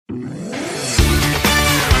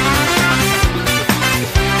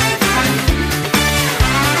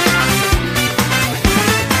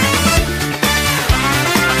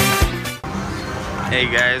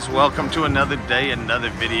Hey guys, welcome to another day, another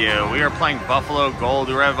video. We are playing Buffalo Gold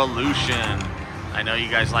Revolution. I know you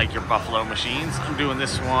guys like your Buffalo machines. I'm doing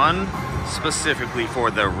this one specifically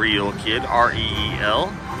for the Real Kid, R-E-E-L.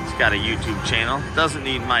 He's got a YouTube channel. Doesn't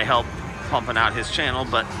need my help pumping out his channel,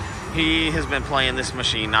 but he has been playing this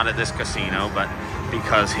machine, not at this casino, but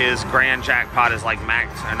because his grand jackpot is like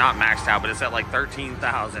maxed, or not maxed out, but it's at like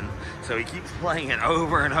 13,000. So he keeps playing it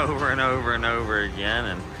over and over and over and over again.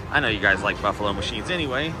 And I know you guys like Buffalo machines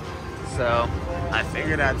anyway, so I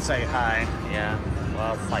figured I'd say hi. Yeah,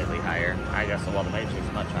 well, slightly higher. I guess the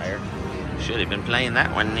Matrix much higher. Should have been playing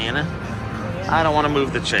that one, Nana. I don't want to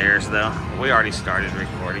move the chairs though. We already started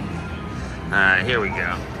recording. Here we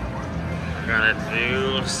go. We're gonna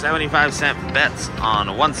do 75-cent bets on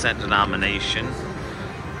a 1-cent denomination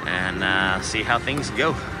and see how things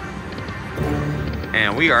go.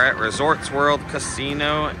 And we are at Resorts World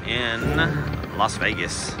Casino in Las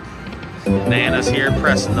Vegas. Nana's here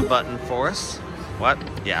pressing the button for us. What?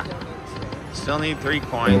 Yeah. Still need 3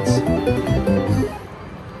 coins.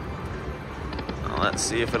 Well, let's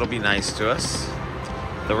see if it'll be nice to us.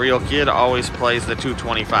 The Real Kid always plays the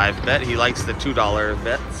 $2.25 bet. He likes the $2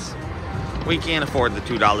 bets. We can't afford the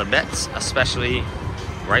 $2 bets, especially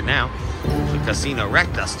right now. The casino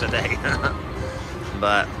wrecked us today.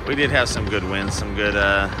 But we did have some good wins, some good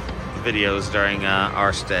videos during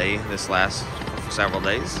our stay this last several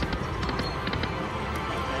days.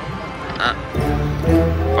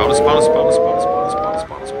 Bonus, bonus, bonus, bonus, bonus, bonus,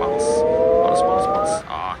 bonus, bonus, bonus, bonus, bonus.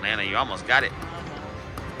 Oh, Nana, you almost got it.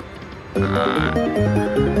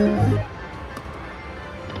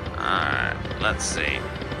 Alright, let's see.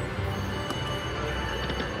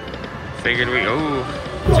 Figured we, ooh,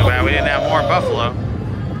 too bad we didn't have more Buffalo.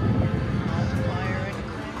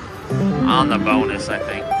 On the bonus, I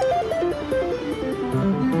think.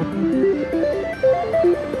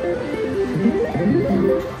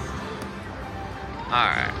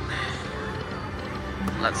 Alright.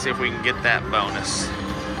 Let's see if we can get that bonus.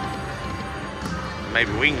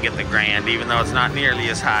 Maybe we can get the grand, even though it's not nearly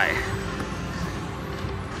as high.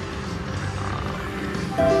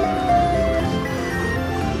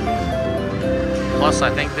 Plus, I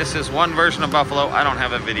think this is one version of Buffalo I don't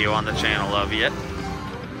have a video on the channel of yet.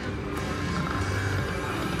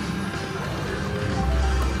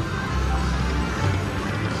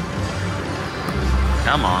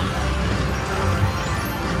 Come on.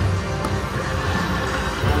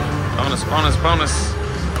 Bonus, bonus, bonus.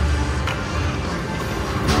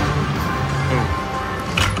 Ooh.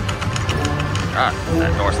 God,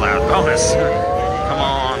 that door's loud. Bonus. Come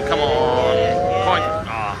on, come on. Coin.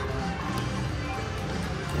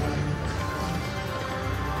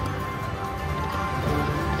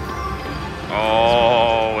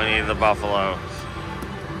 Oh, we need the Buffalo.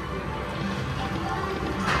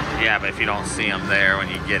 Yeah, but if you don't see them there when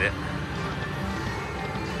you get it.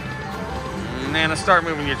 Nana, start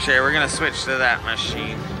moving your chair. We're going to switch to that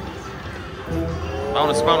machine.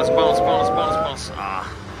 Bonus, bonus, bonus, bonus, bonus, bonus.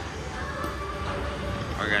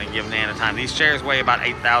 We're going to give Nana time. These chairs weigh about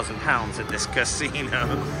 8,000 pounds at this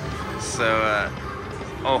casino. So,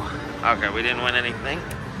 oh, okay, we didn't win anything.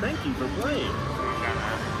 Thank you for playing.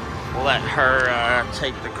 We'll let her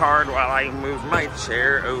take the card while I move my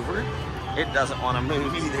chair over. It doesn't want to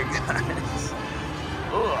move either, guys.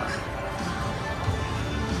 Ugh.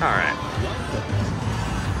 Alright.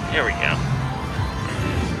 Here we go.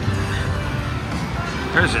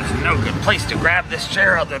 There's just no good place to grab this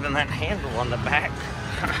chair other than that handle on the back.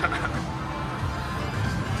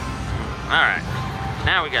 Alright.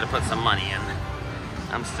 Now we got to put some money in.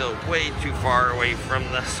 I'm still way too far away from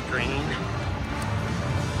the screen.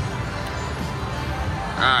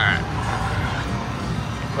 Alright.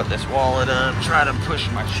 Put this wallet up, try to push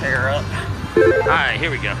my chair up. Alright, here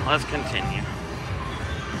we go. Let's continue.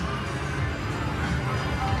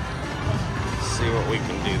 See what we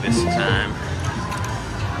can do this time.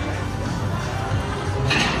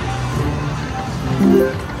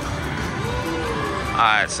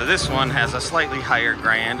 Alright, so this one has a slightly higher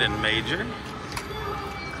grand and major.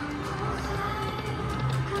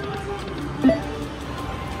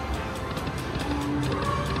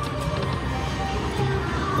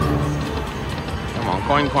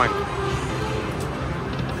 Coin, coin.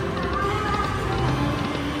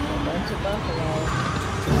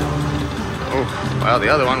 Oh, well, the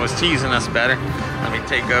other one was teasing us better. Let me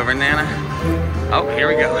take over Nana. Oh, here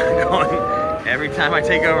we go. Going. Every time I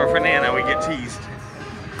take over for Nana, we get teased.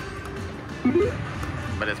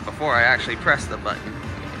 But it's before I actually press the button.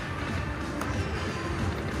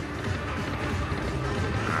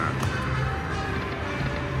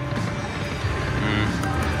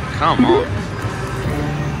 Come on.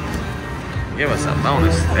 Give us a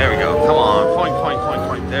bonus. There we go. Come on. Coin, coin, coin,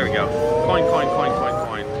 coin. There we go. Coin, coin, coin, coin,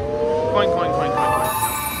 coin. Coin, coin, coin, coin,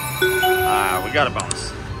 coin. We got a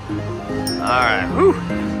bonus. Alright. Whew.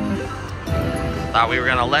 Thought we were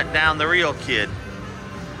going to let down the real kid.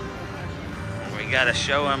 We got to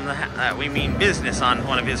show him that we mean business on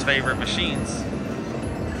one of his favorite machines.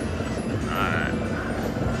 Alright.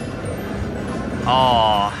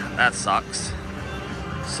 Oh, that sucks.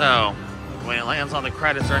 So, when it lands on the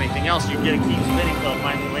credits or anything else, you get to keep spinning till it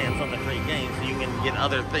finally lands on the free game so you can get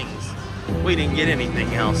other things. We didn't get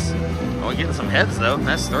anything else. Oh, we're getting some heads though.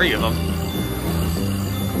 That's 3 of them.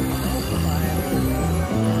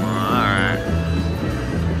 Alright.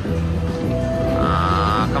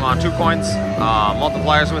 Come on, 2 coins.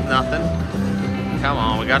 Multipliers with nothing. Come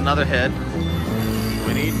on, we got another head.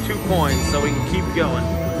 We need 2 coins so we can keep going.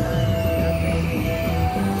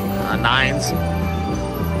 9s.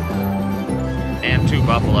 And 2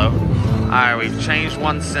 buffalo. Alright, we've changed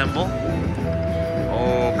 1 symbol.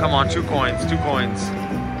 Oh, come on, 2 coins, 2 coins.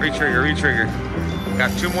 Retrigger, retrigger.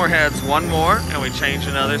 Got 2 more heads, 1 more, and we changed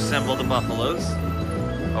another symbol to buffaloes.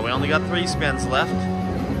 Oh, we only got 3 spins left.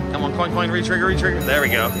 Come on, coin, coin, retrigger, retrigger. There we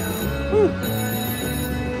go. Woo.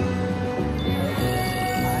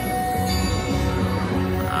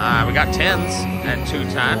 We got 10s at 2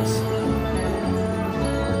 times.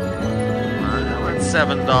 That's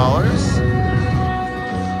 $7.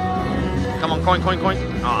 Come on, coin, coin, coin.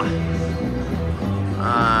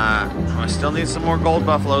 I still need some more gold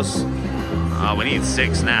buffaloes. Oh, we need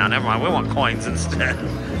 6 now. Never mind. We want coins instead.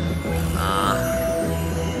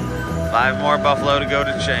 5 more buffalo to go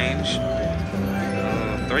to change.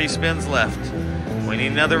 3 spins left. We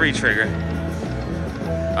need another retrigger.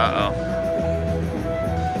 Uh-oh.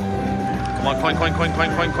 Come on, coin, coin, coin,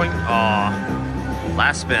 coin, coin, coin. Aw.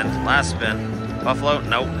 Last spin. Last spin. Buffalo?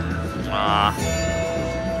 Nope.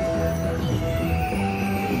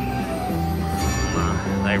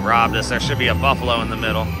 They robbed us. There should be a buffalo in the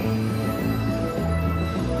middle.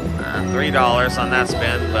 $3 on that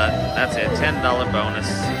spin, but that's it. $10 bonus.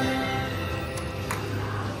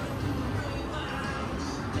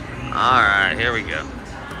 Alright, here we go.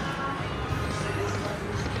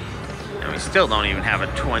 And we still don't even have a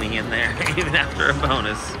 20 in there, even after a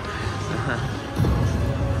bonus.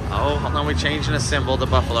 Oh, hold on, we're changing a symbol to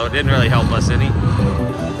buffalo. It didn't really help us any.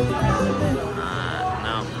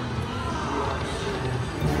 No.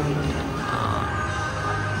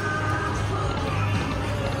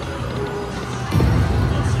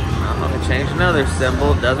 Change another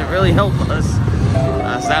symbol. Doesn't really help us.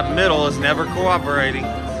 So that middle is never cooperating.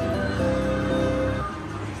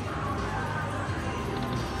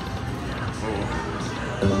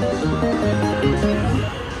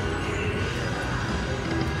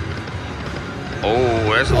 Oh,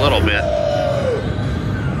 there's a little bit.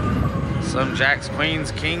 Some jacks,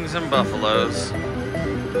 queens, kings, and buffaloes.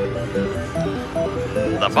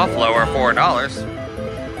 The buffalo are $4.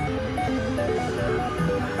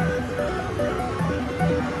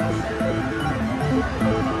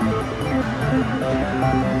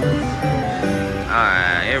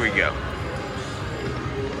 Alright, here we go.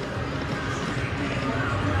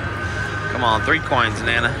 Come on, 3 coins,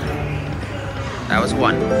 Nana. That was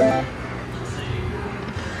 1.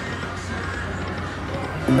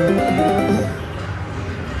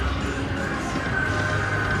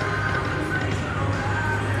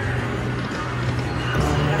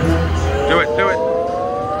 Do it, do it.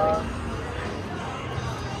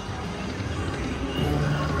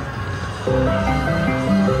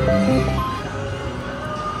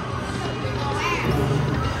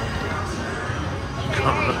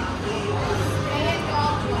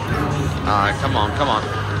 Alright, come on, come on.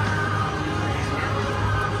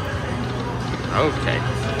 Okay.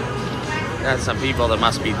 Got some people that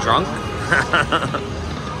must be drunk. A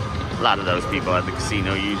lot of those people at the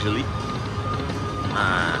casino usually.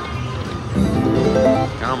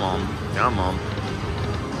 Come on, come on.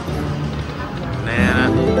 Nana.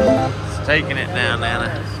 It's taking it now, Nana.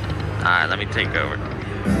 Alright, let me take over.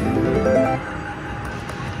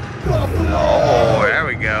 Oh, there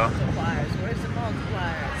we go. Where's the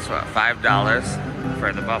multiplier? So $5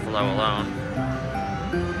 for the buffalo alone.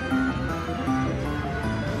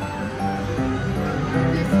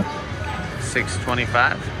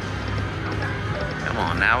 $6.25. Come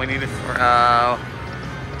on, now we need a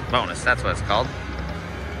bonus. That's what it's called.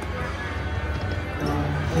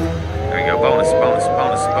 There we go. Bonus, bonus,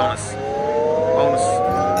 bonus, bonus, bonus.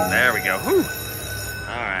 There we go. Whew.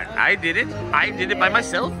 All right, I did it. I did it by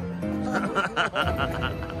myself.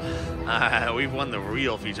 We've won the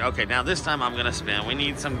real feature. Okay, now this time I'm gonna spin. We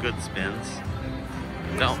need some good spins.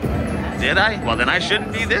 Don't. did I? Well, then I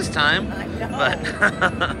shouldn't be this time. I know.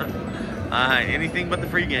 But anything but the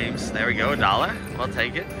free games. There we go, $1. We'll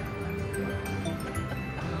take it.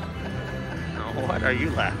 What are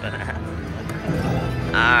you laughing at?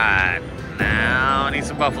 Alright, now I need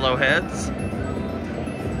some buffalo heads.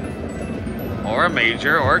 Or a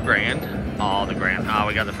major, or a grand. Oh, the grand. Oh,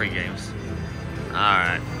 we got the free games.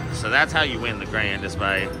 Alright, so that's how you win the grand, is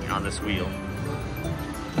by on this wheel.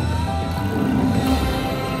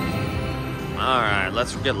 Alright,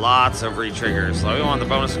 let's get lots of re-triggers. So we want the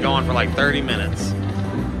bonus to go on for like 30 minutes.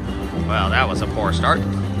 Well, that was a poor start.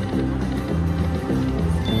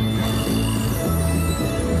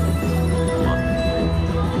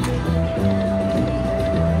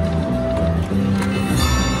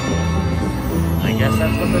 I guess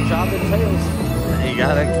that's what the job entails. You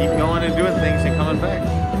gotta keep going and doing things and coming back.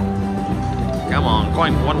 Come on,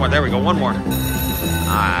 coin, one more. There we go, one more.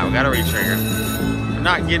 Alright, we got a re-trigger. We're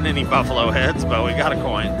not getting any buffalo heads, but we got a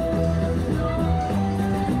coin.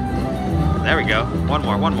 There we go. One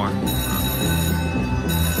more, one more.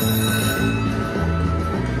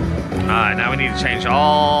 Alright, now we need to change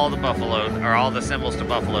all the buffalo, or all the symbols to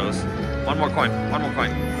buffaloes. One more coin, one more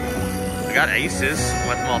coin. We got aces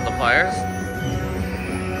with multipliers.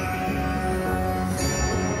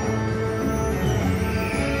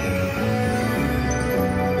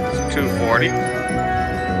 It's 240.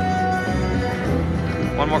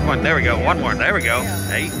 One more coin. There we go. One more. There we go.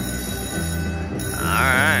 8.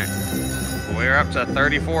 Alright. We're up to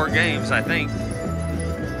 34 games, I think.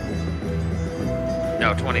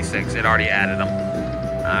 No, 26. It already added them.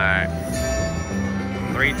 Alright.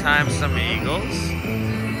 3 times some eagles.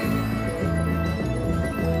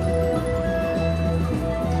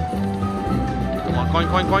 Come on, coin,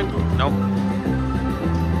 coin, coin. Nope.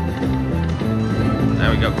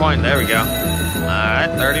 There we go. Coin. There we go. Alright,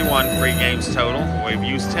 31 free games total. We've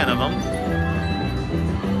used 10 of them.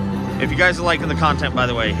 If you guys are liking the content, by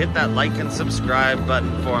the way, hit that like and subscribe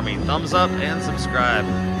button for me. Thumbs up and subscribe.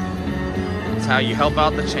 That's how you help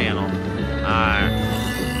out the channel. Alright.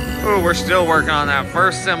 Ooh, we're still working on that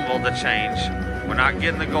first symbol to change. We're not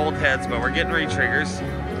getting the gold heads, but we're getting re-triggers.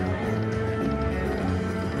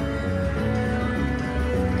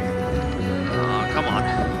 Oh, come on.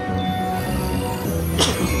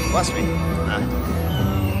 Bless me.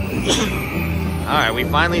 Alright, we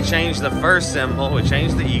finally changed the first symbol. We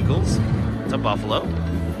changed the eagles to buffalo.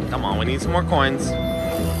 Come on, we need some more coins.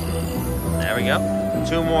 There we go.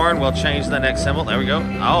 2 more and we'll change the next symbol. There we go.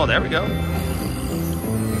 Oh, there we go.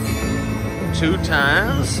 2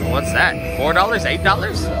 times. What's that? $4? $8?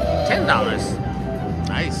 $10.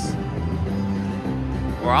 Nice.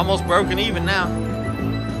 We're almost broken even now.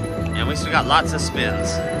 And we still got lots of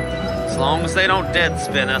spins. As long as they don't dead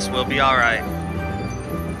spin us, we'll be alright.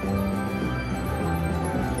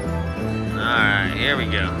 Alright, here we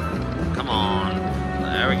go. Come on.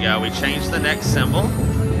 There we go. We changed the next symbol.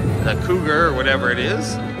 The cougar, or whatever it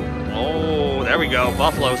is. Oh, there we go.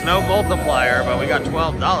 Buffaloes. No multiplier, but we got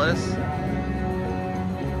 $12.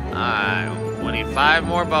 Alright. We need 5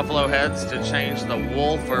 more buffalo heads to change the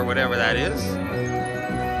wolf, or whatever that is.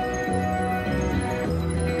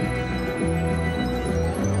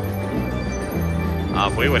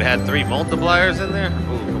 If we would have had 3 multipliers in there,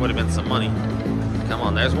 ooh, it would have been some money. Come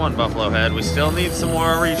on, there's 1 buffalo head. We still need some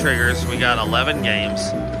more re-triggers. We got 11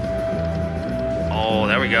 games. Oh,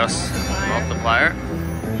 there we go. Multiplier.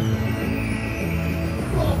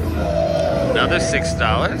 Another $6.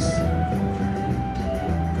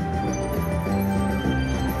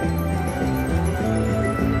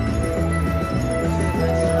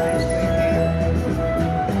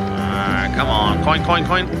 Alright, come on. Coin, coin,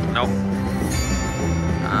 coin. Nope.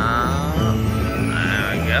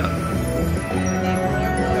 There we go.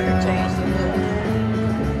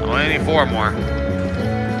 I need 4 more.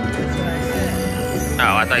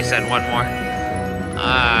 Oh, I thought you said 1 more.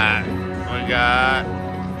 Alright. We got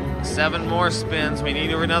 7 more spins. We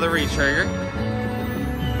need another re-trigger.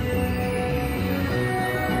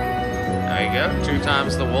 There you go. 2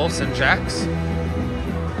 times the wolves and jacks.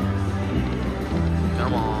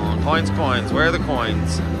 Come on. Coins, coins. Where are the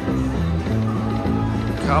coins?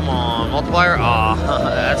 Come on. Multiplier. Aw,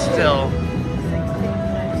 that's still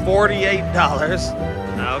 $48.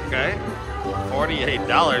 Okay.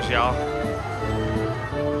 $48, y'all.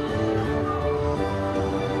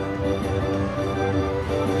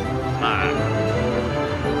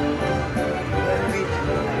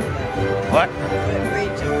 What?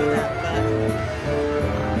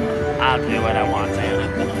 I'll do what I want, Santa.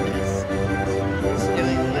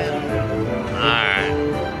 Alright.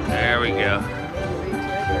 There we go.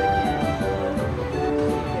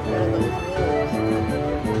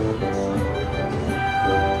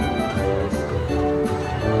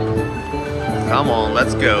 Come on,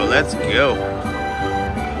 let's go, let's go.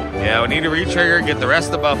 Yeah, we need to retrigger, get the rest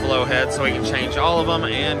of the buffalo heads so we can change all of them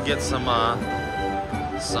and get some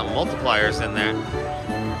multipliers in there.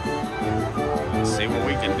 Let's see what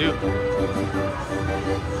we can do.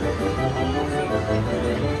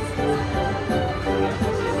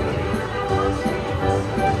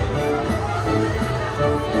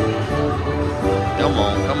 Come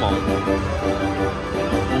on, come on.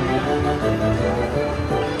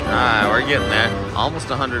 Alright, we're getting there. Almost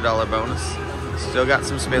 $100 bonus. Still got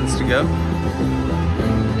some spins to go.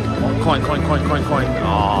 Coin, coin, coin, coin, coin.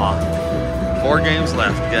 Aw. 4 games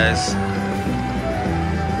left, guys.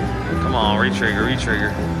 Come on, retrigger,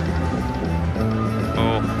 retrigger.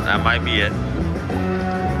 Oh, that might be it.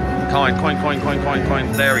 Coin, coin, coin, coin, coin,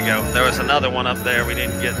 coin. There we go. There was another one up there we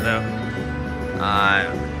didn't get though.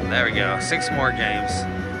 There we go. 6 more games.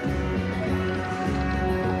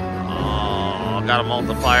 Oh, got a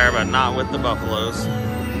multiplier, but not with the buffaloes.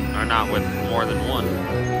 Or not with more than one.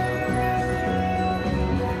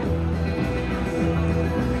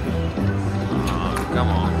 Oh, come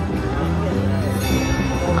on.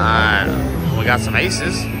 Alright, we got some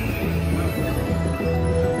aces.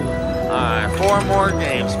 Alright, 4 more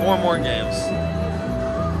games. 4 more games.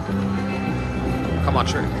 Come on,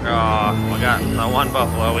 trick. Oh, we got 1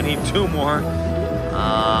 buffalo. We need 2 more.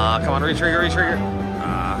 Come on, retrigger, retrigger.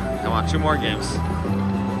 Come on, 2 more games.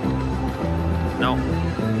 No.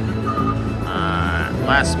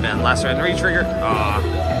 Last spin, retrigger.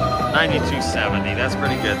 92.70. That's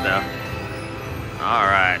pretty good though. All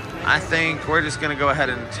right. I think we're just gonna go ahead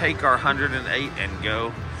and take our 108 and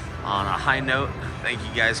go on a high note. Thank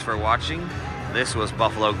you guys for watching. This was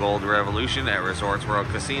Buffalo Gold Revolution at Resorts World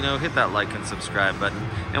Casino. Hit that like and subscribe button,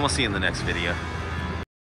 and we'll see you in the next video.